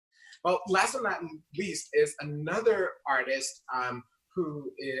Well, last but not least is another artist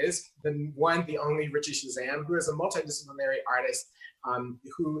who is the only Richie Shazam, who is a multidisciplinary artist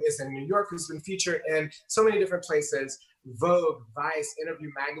who is in New York, who's been featured in so many different places, Vogue, Vice,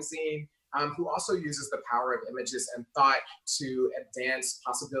 Interview Magazine, who also uses the power of images and thought to advance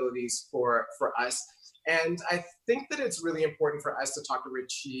possibilities for us. And I think that it's really important for us to talk to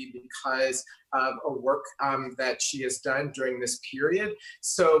Richie because of a work that she has done during this period.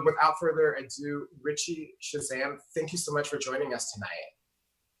 So without further ado, Richie Shazam, thank you so much for joining us tonight.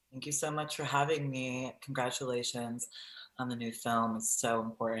 Thank you so much for having me. Congratulations on the new film. It's so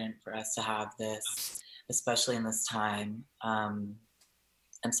important for us to have this, especially in this time. I'm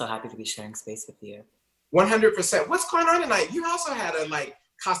so happy to be sharing space with you. 100%. What's going on tonight? You also had a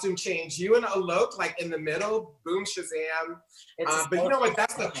costume change. You and Alok in the middle, boom, Shazam. But you know what?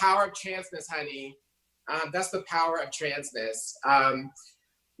 That's the power of transness, honey. That's the power of transness.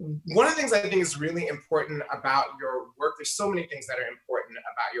 One of the things I think is really important about your work, there's so many things that are important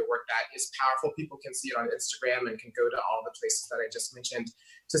about your work that is powerful. People can see it on Instagram and can go to all the places that I just mentioned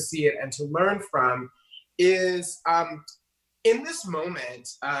to see it and to learn from, is in this moment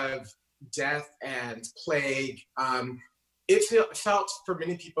of death and plague, it felt for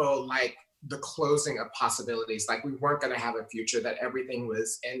many people like the closing of possibilities, like we weren't going to have a future, that everything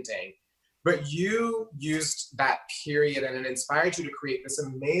was ending. But you used that period and it inspired you to create this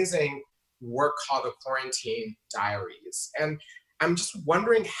amazing work called the Quarantine Diaries. And I'm just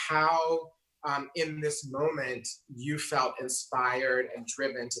wondering how in this moment you felt inspired and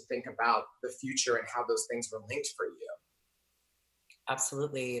driven to think about the future and how those things were linked for you.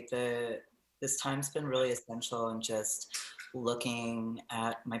 Absolutely. This time's been really essential in just looking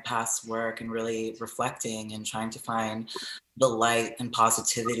at my past work and really reflecting and trying to find the light and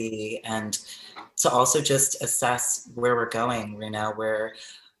positivity, and to also just assess where we're going. You know, we're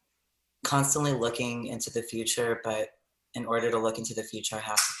constantly looking into the future, but in order to look into the future, I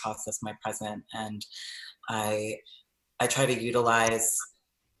have to process my present. And I try to utilize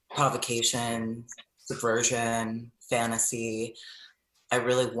provocation, subversion, fantasy. I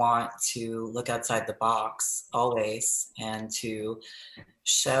really want to look outside the box always and to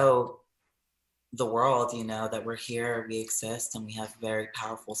show the world, you know, that we're here, we exist, and we have very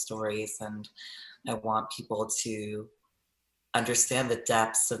powerful stories. And I want people to understand the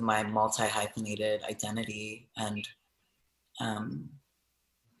depths of my multi-hyphenated identity. And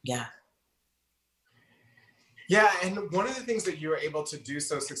yeah. Yeah, and one of the things that you were able to do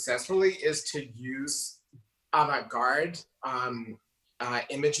so successfully is to use avant-garde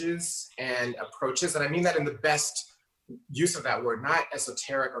images and approaches. And I mean that in the best use of that word, not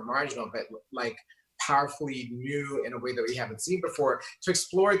esoteric or marginal, but like powerfully new in a way that we haven't seen before, to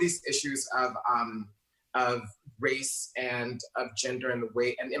explore these issues of race and of gender and the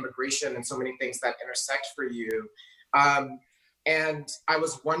way and immigration and so many things that intersect for you. And I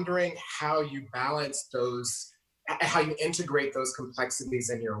was wondering how you balance those, how you integrate those complexities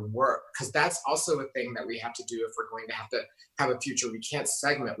in your work, because that's also a thing that we have to do if we're going to have a future. We can't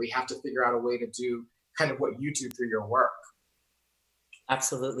segment. We have to figure out a way to do kind of what you do through your work.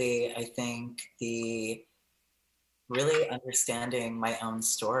 Absolutely. I think really understanding my own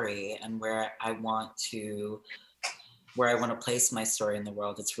story and where I want to place my story in the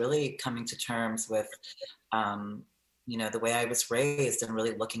world. It's really coming to terms with, you know, the way I was raised and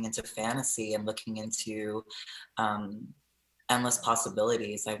really looking into fantasy and looking into endless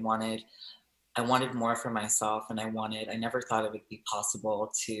possibilities. I wanted more for myself, and I never thought it would be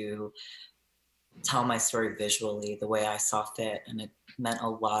possible to tell my story visually the way I saw fit. And it meant a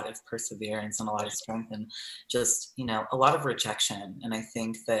lot of perseverance and a lot of strength and just, you know, a lot of rejection. And I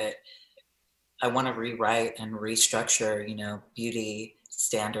think that I want to rewrite and restructure, you know, beauty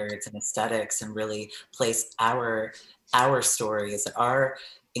standards and aesthetics and really place our stories, our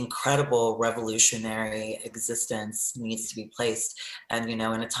incredible revolutionary existence needs to be placed. And, you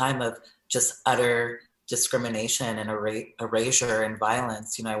know, in a time of just utter discrimination and erasure and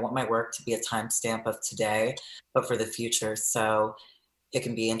violence, you know, I want my work to be a timestamp of today, but for the future. So it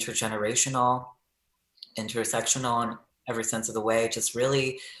can be intergenerational, intersectional in every sense of the way, just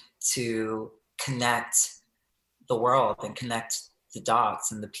really to connect the world and connect the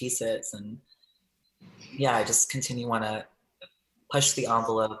dots and the pieces. And yeah, I just want to push the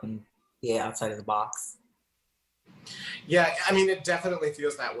envelope and be outside of the box. Yeah, I mean, it definitely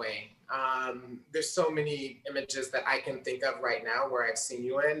feels that way. There's so many images that I can think of right now where I've seen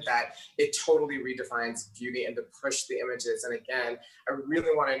you in that it totally redefines beauty and to push the images. And again, I really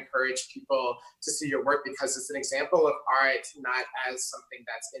want to encourage people to see your work because it's an example of art, not as something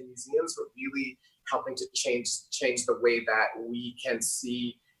that's in museums, but really helping to change the way that we can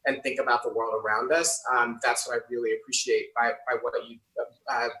see and think about the world around us. That's what I really appreciate by what you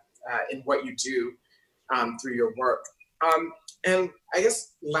in what you do through your work. And I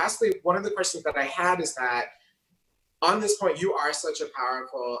guess lastly, one of the questions that I had is that on this point, you are such a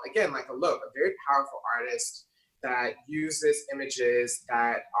powerful, again, like Alok, a very powerful artist that uses images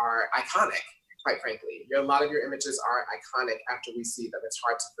that are iconic, quite frankly. A lot of your images are iconic after we see them. It's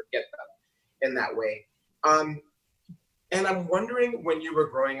hard to forget them in that way. And I'm wondering, when you were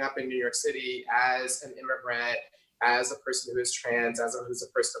growing up in New York City as an immigrant, as a person who is trans, who's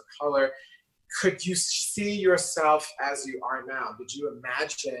a person of color, could you see yourself as you are now? Did you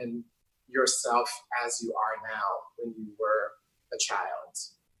imagine yourself as you are now when you were a child?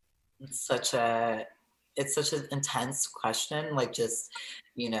 It's such an intense question. Like, just,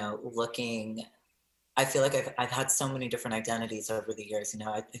 you know, looking, I feel like I've had so many different identities over the years. You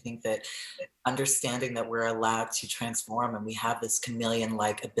know, I think that understanding that we're allowed to transform and we have this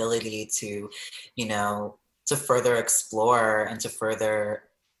chameleon-like ability to, you know, to further explore and to further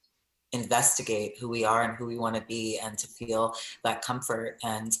investigate who we are and who we want to be, and to feel that comfort.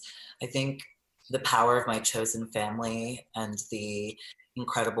 And I think the power of my chosen family and the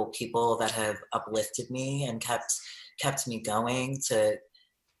incredible people that have uplifted me and kept me going, to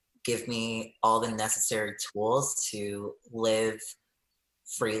give me all the necessary tools to live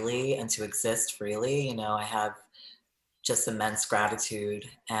freely and to exist freely. You know, I have just immense gratitude.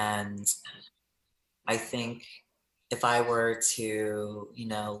 And I think if I were to, you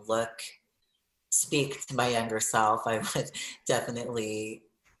know, speak to my younger self, I would definitely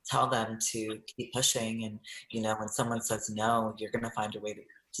tell them to keep pushing. And, you know, when someone says no, you're going to find a way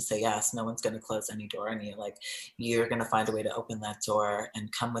to say yes. No one's going to close any door on you. Like, you're going to find a way to open that door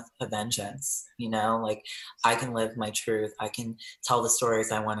and come with a vengeance. You know, like, I can live my truth. I can tell the stories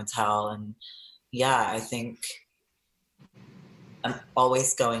I want to tell. And yeah, I think I'm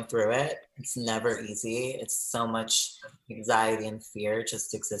always going through it. It's never easy. It's so much anxiety and fear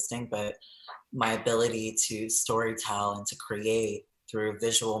just existing, but my ability to storytell and to create through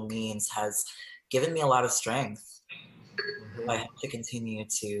visual means has given me a lot of strength. Mm-hmm. I have to continue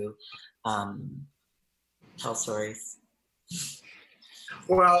to tell stories.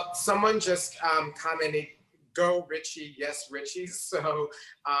 Well, someone just commented, "Go Richie, yes Richie." So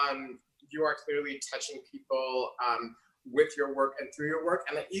you are clearly touching people with your work and through your work.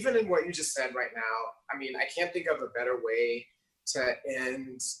 And even in what you just said right now, I mean, I can't think of a better way to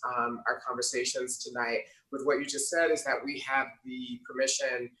end our conversations tonight with what you just said, is that we have the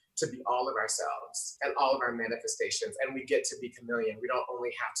permission to be all of ourselves and all of our manifestations, and we get to be chameleon. We don't only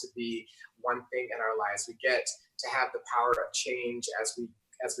have to be one thing in our lives. We get to have the power of change as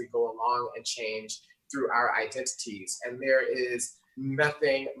we go along and change through our identities. And there is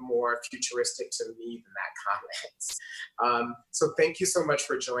nothing more futuristic to me than that comment. So thank you so much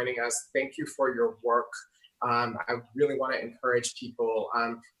for joining us. Thank you for your work. I really want to encourage people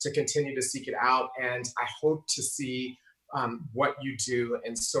to continue to seek it out, and I hope to see what you do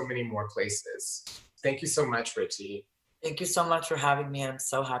in so many more places. Thank you so much, Richie. Thank you so much for having me. I'm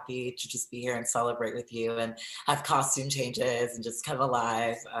so happy to just be here and celebrate with you and have costume changes and just come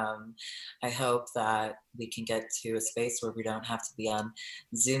alive. I hope that we can get to a space where we don't have to be on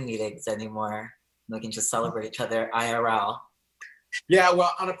Zoom meetings anymore. We can just celebrate each other IRL. Yeah,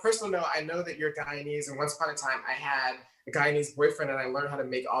 well, on a personal note, I know that you're Guyanese, and once upon a time I had a Guyanese boyfriend, and I learned how to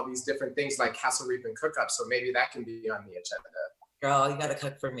make all these different things like castle reap and cook up, so maybe that can be on the agenda. Girl, you gotta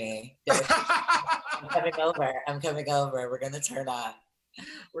cook for me. I'm coming over. We're gonna turn up.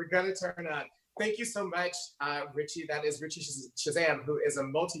 We're gonna turn up. Thank you so much, Richie. That is Richie Shazam, who is a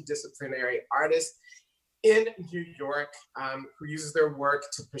multidisciplinary artist in New York, who uses their work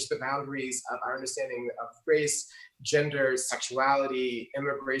to push the boundaries of our understanding of race, gender, sexuality,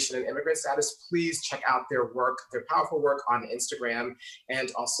 immigration, and immigrant status. Please check out their work, their powerful work on Instagram,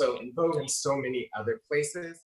 and also in Vogue and so many other places.